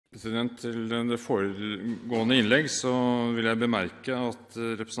President, til det foregående innlegg så vil jeg bemerke at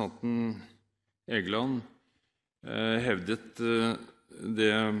representanten Egeland hevdet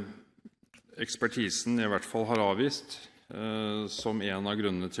det ekspertisen i hvert fall har avvist som en av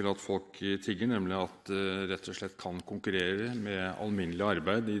grunnene til at folk tigger, nemlig at det rett og slett kan konkurrere med alminnelig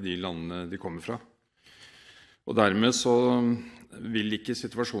arbeid i de landene de kommer fra. Og dermed så vil ikke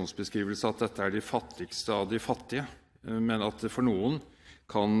situasjonsbeskrivelse at dette er de fattigste av de fattige, men at det for noen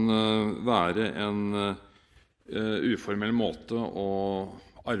kan være en uformell måte å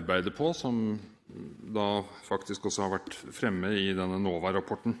arbeide på, som da faktisk også har vært fremme i denne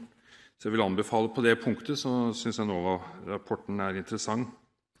NOVA-rapporten. Så jeg vil anbefale på det punktet, så synes jeg NOVA-rapporten er interessant.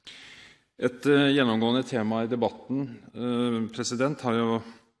 Et gjennomgående tema i debatten, president, har jo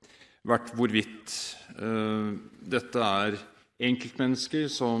vært hvorvidt dette er enkeltmennesker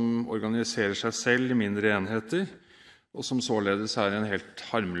som organiserer seg selv i mindre enheter, og som således er en helt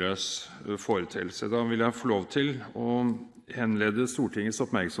harmløs foreteelse. Da vil jeg få lov til å henlede Stortingets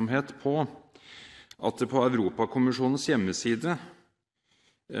oppmerksomhet på at det på Europakommisjonens hjemmeside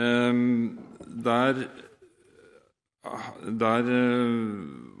der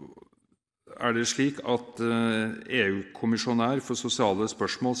er det slik at EU-kommisjonær for sosiale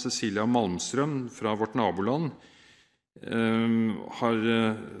spørsmål Cecilia Malmström fra vårt naboland har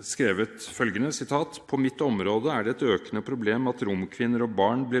skrevet følgende, sitat: «På mitt område er det et økende problem at romkvinner og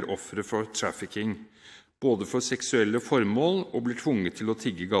barn blir ofre for trafficking, både for seksuelle formål og blir tvunget til å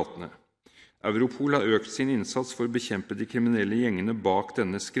tigge i gatene. Europol har økt sin innsats for å bekjempe de kriminelle gjengene bak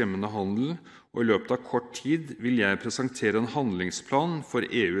denne skremmende handel, og i løpet av kort tid vil jeg presentere en handlingsplan for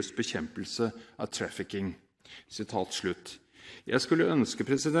EUs bekjempelse av trafficking.» Sitat slutt. Jeg skulle ønske,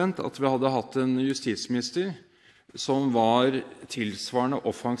 president, at vi hadde hatt en justisminister som var tilsvarende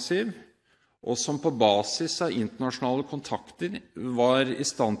offensiv, og som på basis av internasjonale kontakter var i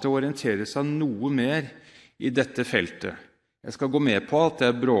stand til å orientere seg noe mer i dette feltet. Jeg skal gå med på at det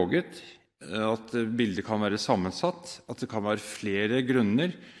er bråget, at bildet kan være sammensatt, at det kan være flere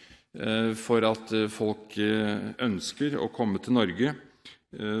grunner for at folk ønsker å komme til Norge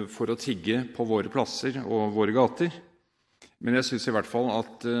for å tigge på våre plasser og våre gater. Men jeg synes i hvert fall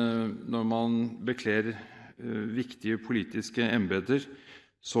at når man bekler viktige politiske embeter,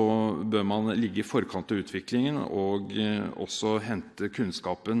 så bør man ligge i forkant av utviklingen og også hente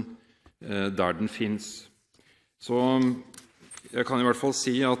kunnskapen der den finnes. Så jeg kan i hvert fall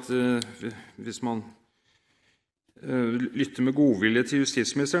si at hvis man lytter med godvilje til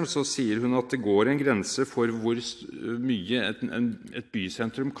justisministeren, så sier hun at det går en grense for hvor mye et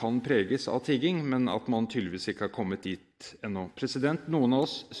bysentrum kan preges av tigging, men at man tydeligvis ikke har kommet dit ennå. President, noen av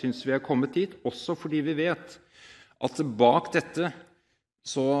oss synes vi er kommet dit, også fordi vi vet at bak dette,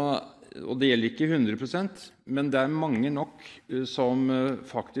 og det gjelder ikke 100%, men det er mange nok som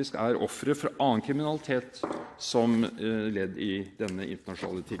faktisk er ofre for annen kriminalitet som ledd i denne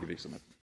internasjonale tiggervirksomheten.